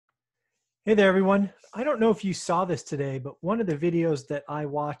Hey there, everyone. I don't know if you saw this today, but one of the videos that I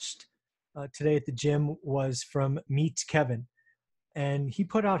watched today at the gym was from Meet Kevin, and he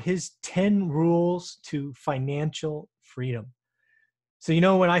put out his 10 rules to financial freedom. So,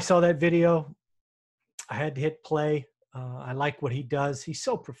 when I saw that video, I had to hit play. I like what he does. He's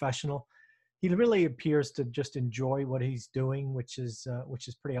so professional. He really appears to just enjoy what he's doing, which is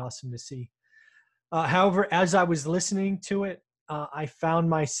pretty awesome to see. However, as I was listening to it, I found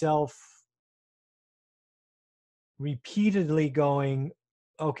myself repeatedly going,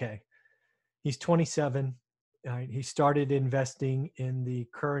 okay, he's 27. He started investing in the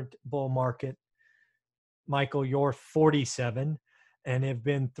current bull market. Michael, you're 47 and have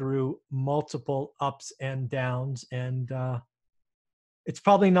been through multiple ups and downs. And it's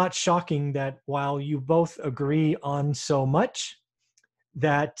probably not shocking that while you both agree on so much,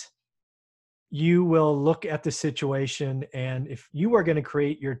 that you will look at the situation. And if you were going to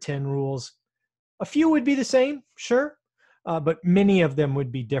create your 10 rules, a few would be the same, sure, but many of them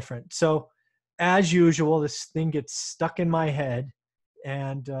would be different. So, as usual, this thing gets stuck in my head,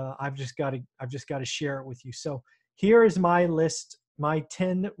 and I've just got to share it with you. So, here is my list, my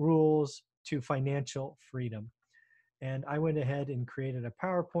 10 rules to financial freedom, and I went ahead and created a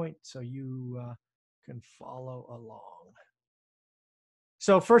PowerPoint so you can follow along.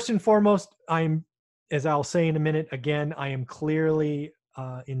 So, first and foremost, as I'll say in a minute, again, I am clearly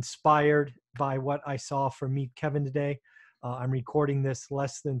inspired by what I saw from Meet Kevin today. I'm recording this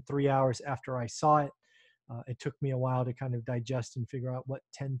less than 3 hours after I saw it. It took me a while to kind of digest and figure out what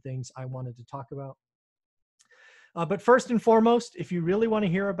 10 things I wanted to talk about. But first and foremost, if you really want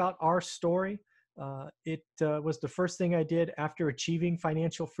to hear about our story, it was the first thing I did after achieving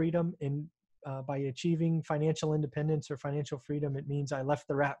financial freedom. By achieving financial independence or financial freedom, it means I left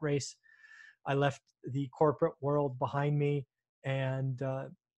the rat race. I left the corporate world behind me, and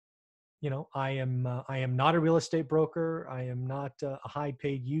I am not a real estate broker. I am not a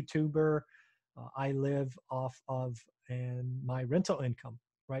high-paid YouTuber. I live off of my rental income,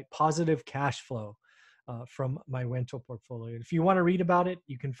 right? Positive cash flow from my rental portfolio. If you want to read about it,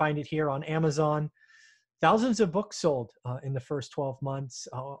 you can find it here on Amazon. Thousands of books sold in the first 12 months,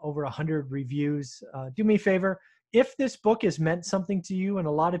 over 100 reviews. Do me a favor. If this book has meant something to you, and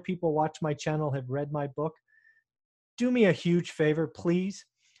a lot of people watch my channel have read my book, do me a huge favor, please.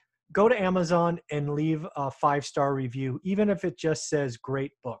 Go to Amazon and leave a 5-star review, even if it just says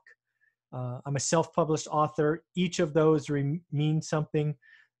great book. I'm a self-published author. Each of those means something.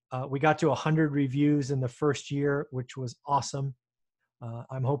 We got to 100 reviews in the first year, which was awesome.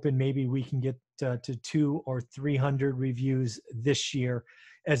 I'm hoping maybe we can get to 200 or 300 reviews this year,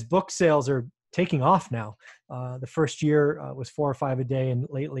 as book sales are taking off now. The first year was 4 or 5 a day, and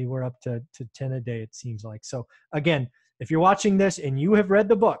lately we're up to 10 a day, it seems like. So again, if you're watching this and you have read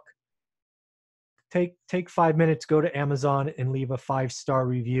the book, take 5 minutes, go to Amazon and leave a 5-star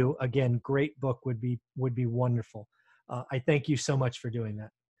review. Again, great book would be wonderful. I thank you so much for doing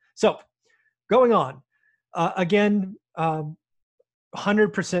that. So going on, again, 100%.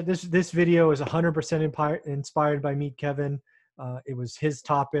 This video is 100% inspired by Meet Kevin. It was his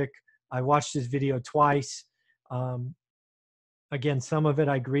topic. I watched his video twice. Again, some of it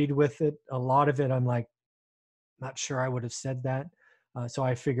I agreed with it. A lot of it I'm like, not sure I would have said that. So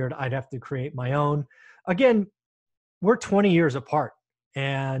I figured I'd have to create my own. Again, we're 20 years apart.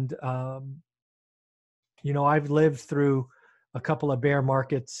 And, I've lived through a couple of bear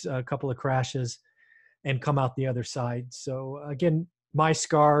markets, a couple of crashes, and come out the other side. So again, my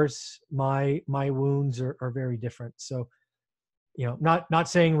scars, my wounds are very different. So, not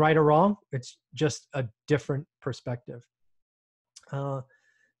saying right or wrong. It's just a different perspective. The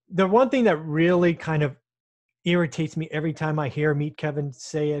one thing that really kind of irritates me every time I hear Meet Kevin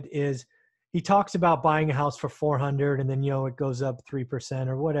say it is he talks about buying a house for 400 and then, it goes up 3%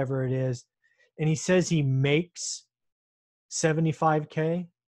 or whatever it is. And he says he makes 75K.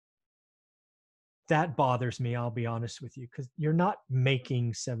 That bothers me, I'll be honest with you, because you're not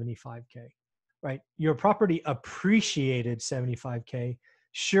making 75K, right? Your property appreciated 75K.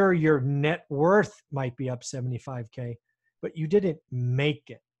 Sure, your net worth might be up 75K, but you didn't make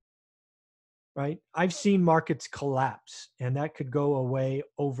it, right? I've seen markets collapse, and that could go away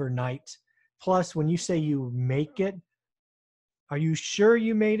overnight. Plus, when you say you make it, are you sure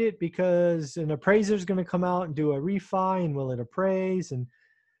you made it? Because an appraiser is going to come out and do a refi, and will it appraise? And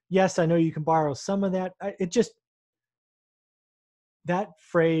yes, I know you can borrow some of that. That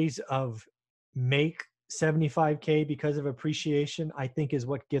phrase of make 75K because of appreciation, I think is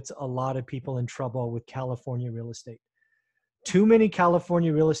what gets a lot of people in trouble with California real estate. Too many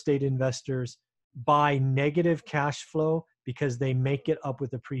California real estate investors buy negative cash flow because they make it up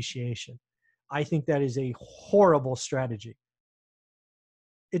with appreciation. I think that is a horrible strategy.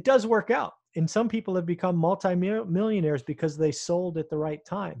 It does work out. And some people have become multi-millionaires because they sold at the right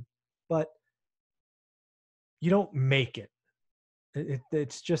time. But you don't make it.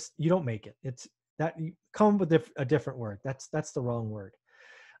 It's just, you don't make it. It's that, you come with a different word. That's the wrong word.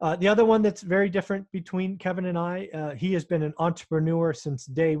 The other one that's very different between Kevin and I, he has been an entrepreneur since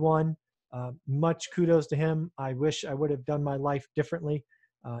day one. Much kudos to him. I wish I would have done my life differently.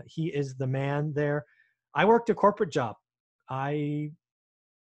 He is the man there. I worked a corporate job. I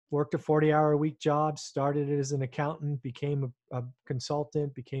worked a 40-hour-a-week job, started as an accountant, became a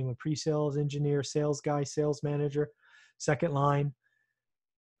consultant, became a pre-sales engineer, sales guy, sales manager, second line.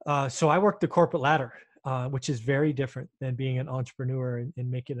 So I worked the corporate ladder, which is very different than being an entrepreneur and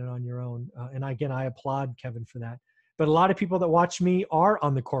making it on your own. And again, I applaud Kevin for that. But a lot of people that watch me are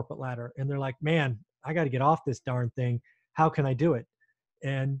on the corporate ladder, and they're like, man, I got to get off this darn thing. How can I do it?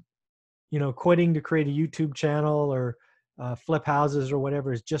 And, quitting to create a YouTube channel or flip houses or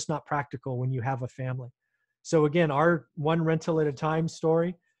whatever is just not practical when you have a family. So again, our one rental at a time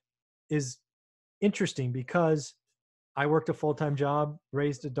story is interesting because I worked a full-time job,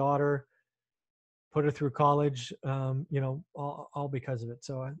 raised a daughter, put her through college, all because of it.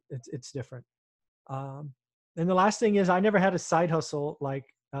 So it's different. And the last thing is, I never had a side hustle like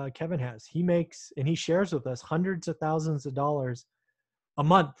Kevin has. He makes, and he shares with us, hundreds of thousands of dollars a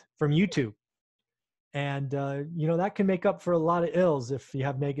month from YouTube. And, that can make up for a lot of ills if you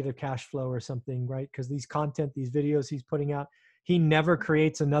have negative cash flow or something, right? Because these videos he's putting out, he never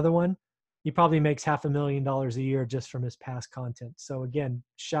creates another one. He probably makes $500,000 a year just from his past content. So again,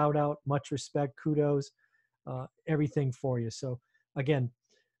 shout out, much respect, kudos, everything for you. So again,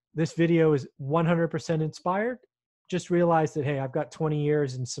 this video is 100% inspired. Just realize that, hey, I've got 20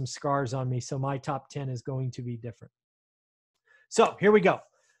 years and some scars on me. So my top 10 is going to be different. So here we go.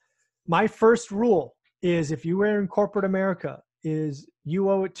 My first rule is, if you were in corporate America, is you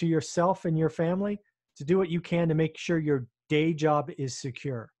owe it to yourself and your family to do what you can to make sure your day job is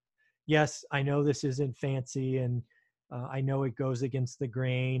secure. Yes, I know this isn't fancy, and I know it goes against the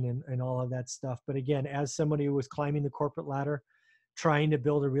grain and all of that stuff. But again, as somebody who was climbing the corporate ladder, trying to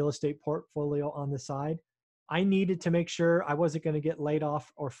build a real estate portfolio on the side, I needed to make sure I wasn't going to get laid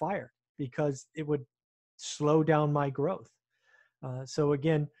off or fired, because it would slow down my growth. So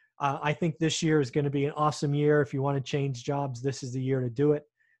again, I think this year is going to be an awesome year. If you want to change jobs, this is the year to do it.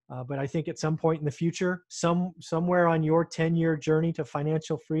 But I think at some point in the future, somewhere on your 10-year journey to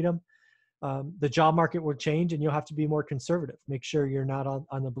financial freedom, the job market will change and you'll have to be more conservative. Make sure you're not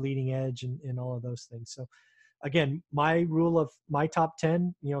on the bleeding edge and all of those things. So again, my rule of my top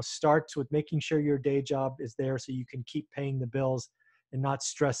 10, starts with making sure your day job is there so you can keep paying the bills and not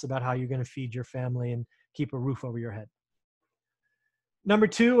stress about how you're going to feed your family and keep a roof over your head. Number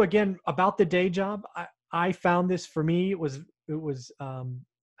two, again, about the day job, I found this, for me, it was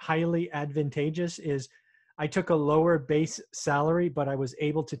highly advantageous. Is I took a lower base salary, but I was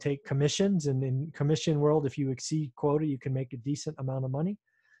able to take commissions. And in commission world, if you exceed quota, you can make a decent amount of money.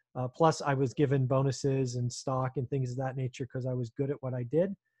 Plus, I was given bonuses and stock and things of that nature because I was good at what I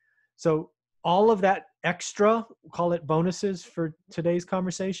did. So all of that extra, call it bonuses for today's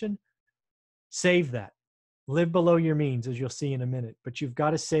conversation, save that. Live below your means, as you'll see in a minute, but you've got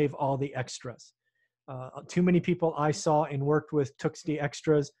to save all the extras. Too many people I saw and worked with took the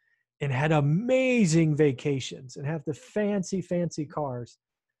extras and had amazing vacations and have the fancy, fancy cars.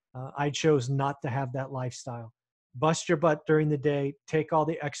 I chose not to have that lifestyle. Bust your butt during the day, take all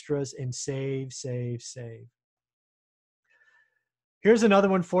the extras and save, save, save. Here's another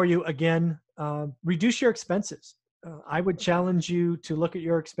one for you. Again, reduce your expenses. I would challenge you to look at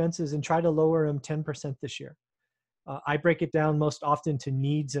your expenses and try to lower them 10% this year. I break it down most often to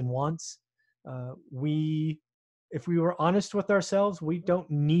needs and wants. If we were honest with ourselves, we don't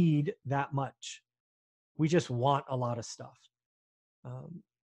need that much. We just want a lot of stuff.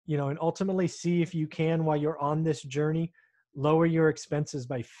 And ultimately see if you can, while you're on this journey, lower your expenses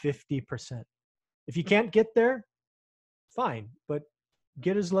by 50%. If you can't get there, fine, but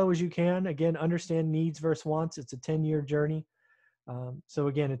get as low as you can. Again, understand needs versus wants. It's a 10-year journey. So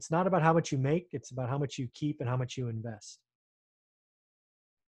again, it's not about how much you make, it's about how much you keep and how much you invest.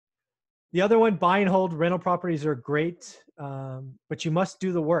 The other one, buy and hold rental properties are great, but you must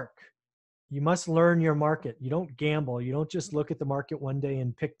do the work. You must learn your market. You don't gamble. You don't just look at the market one day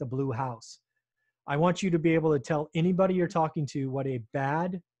and pick the blue house. I want you to be able to tell anybody you're talking to what a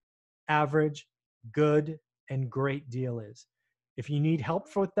bad, average, good, and great deal is. If you need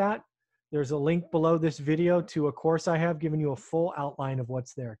help with that, there's a link below this video to a course I have giving you a full outline of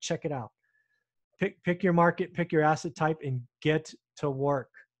what's there. Check it out. Pick your market, pick your asset type, and get to work.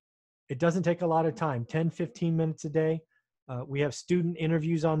 It doesn't take a lot of time, 10, 15 minutes a day. We have student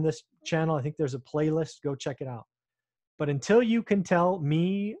interviews on this channel. I think there's a playlist. Go check it out. But until you can tell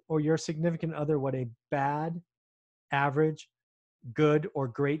me or your significant other what a bad, average, good, or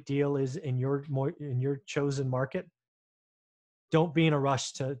great deal is in your chosen market, don't be in a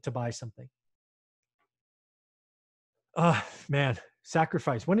rush to buy something. Man,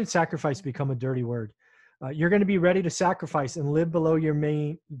 sacrifice. When did sacrifice become a dirty word? You're going to be ready to sacrifice and live below your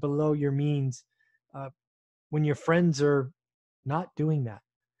means when your friends are not doing that.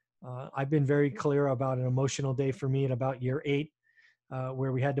 I've been very clear about an emotional day for me at about year 8,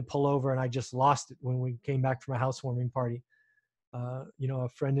 where we had to pull over and I just lost it when we came back from a housewarming party. A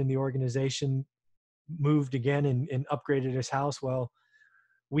friend in the organization moved again and upgraded his house. Well,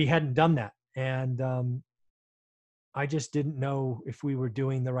 we hadn't done that. And I just didn't know if we were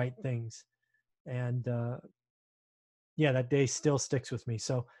doing the right things. And yeah, that day still sticks with me.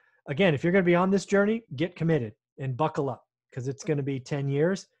 So again, if you're going to be on this journey, get committed and buckle up, because it's going to be 10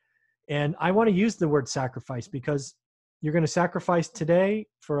 years. And I want to use the word sacrifice because you're going to sacrifice today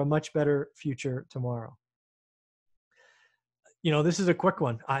for a much better future tomorrow. This is a quick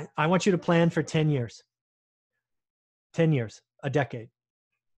one. I want you to plan for 10 years. 10 years, a decade,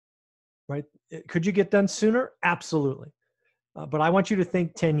 right? Could you get done sooner? Absolutely. But I want you to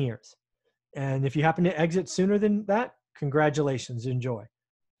think 10 years. And if you happen to exit sooner than that, congratulations, enjoy.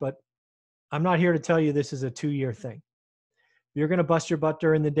 But I'm not here to tell you this is a 2-year thing. You're going to bust your butt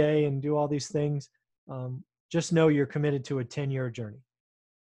during the day and do all these things. Just know you're committed to a 10-year journey.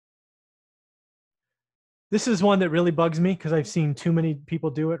 This is one that really bugs me because I've seen too many people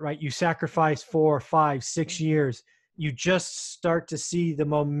do it, right? You sacrifice 4, 5, 6 years. You just start to see the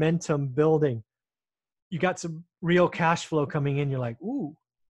momentum building. You got some real cash flow coming in. You're like, ooh,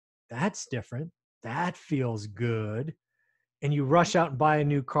 that's different. That feels good. And you rush out and buy a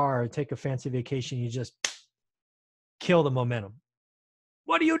new car or take a fancy vacation. You just kill the momentum.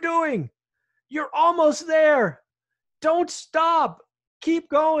 What are you doing? You're almost there. Don't stop. Keep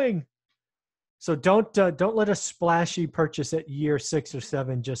going. So don't let a splashy purchase at year 6 or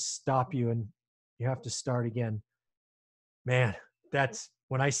 7 just stop you and you have to start again. Man, that's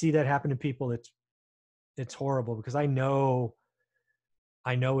when I see that happen to people, it's horrible because I know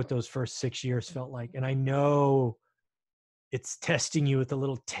what those first 6 years felt like. And I know it's testing you with a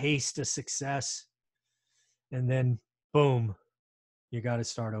little taste of success. And then boom, you got to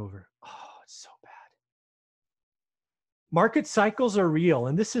start over. Oh, it's so bad. Market cycles are real.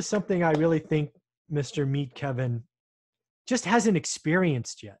 And this is something I really think Mr. Meet Kevin just hasn't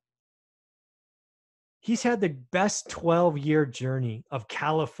experienced yet. He's had the best 12-year journey of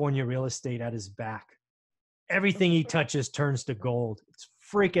California real estate at his back. Everything he touches turns to gold. It's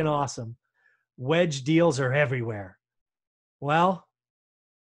freaking awesome. Wedge deals are everywhere. Well,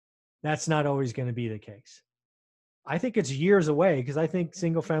 that's not always going to be the case. I think it's years away because I think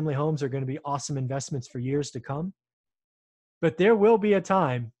single-family homes are going to be awesome investments for years to come. But there will be a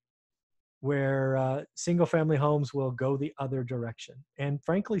time where single-family homes will go the other direction. And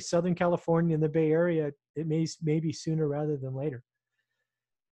frankly, Southern California and the Bay Area, it may be sooner rather than later.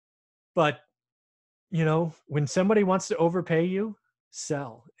 But, when somebody wants to overpay you,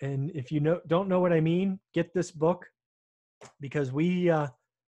 sell. And if you don't know what I mean, get this book, because we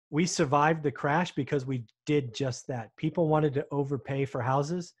survived the crash because we did just that. People wanted to overpay for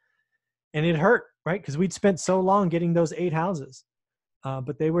houses, and it hurt, right? Because we'd spent so long getting those 8 houses,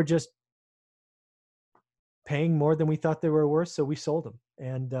 but they were just paying more than we thought they were worth, so we sold them,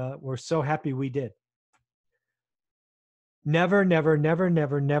 and we're so happy we did. Never, never, never,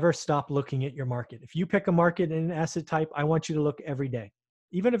 never, never stop looking at your market. If you pick a market and an asset type, I want you to look every day,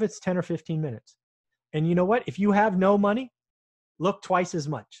 even if it's 10 or 15 minutes. And you know what? If you have no money, look twice as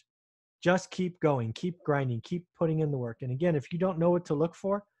much. Just keep going, keep grinding, keep putting in the work. And again, if you don't know what to look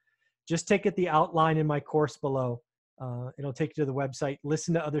for, just take the outline in my course below. It'll take you to the website.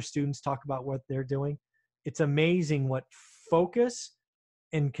 Listen to other students talk about what they're doing. It's amazing what focus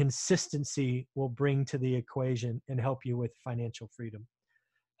and consistency will bring to the equation and help you with financial freedom.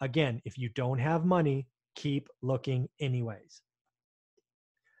 Again, if you don't have money, keep looking anyways.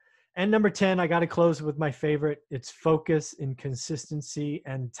 And number 10, I got to close with my favorite. It's focus and consistency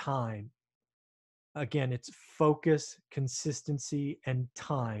and time. Again, it's focus, consistency, and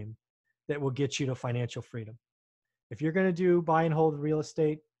time that will get you to financial freedom. If you're going to do buy and hold real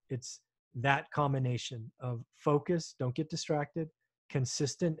estate, it's that combination of focus, don't get distracted,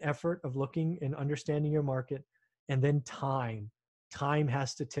 consistent effort of looking and understanding your market, and then time. Time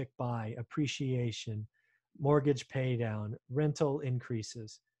has to tick by, appreciation, mortgage pay down, rental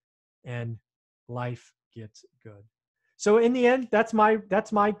increases, and life gets good. So in the end, that's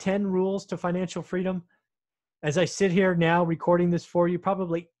my 10 rules to financial freedom. As I sit here now recording this for you,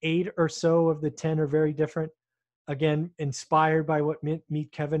 probably 8 or so of the 10 are very different. Again, inspired by what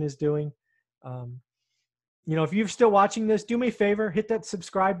Meet Kevin is doing. You know, if you're still watching this, do me a favor, hit that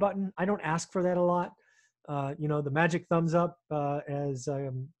subscribe button. I don't ask for that a lot. You know, the magic thumbs up, as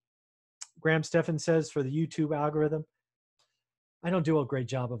Graham Stephan says, for the YouTube algorithm. I don't do a great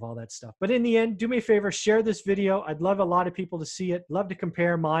job of all that stuff. But in the end, do me a favor, share this video. I'd love a lot of people to see it. Love to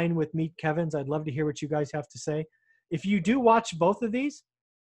compare mine with Meet Kevin's. I'd love to hear what you guys have to say. If you do watch both of these,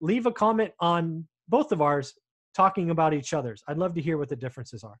 leave a comment on both of ours talking about each other's. I'd love to hear what the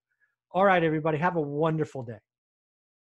differences are. All right, everybody, have a wonderful day.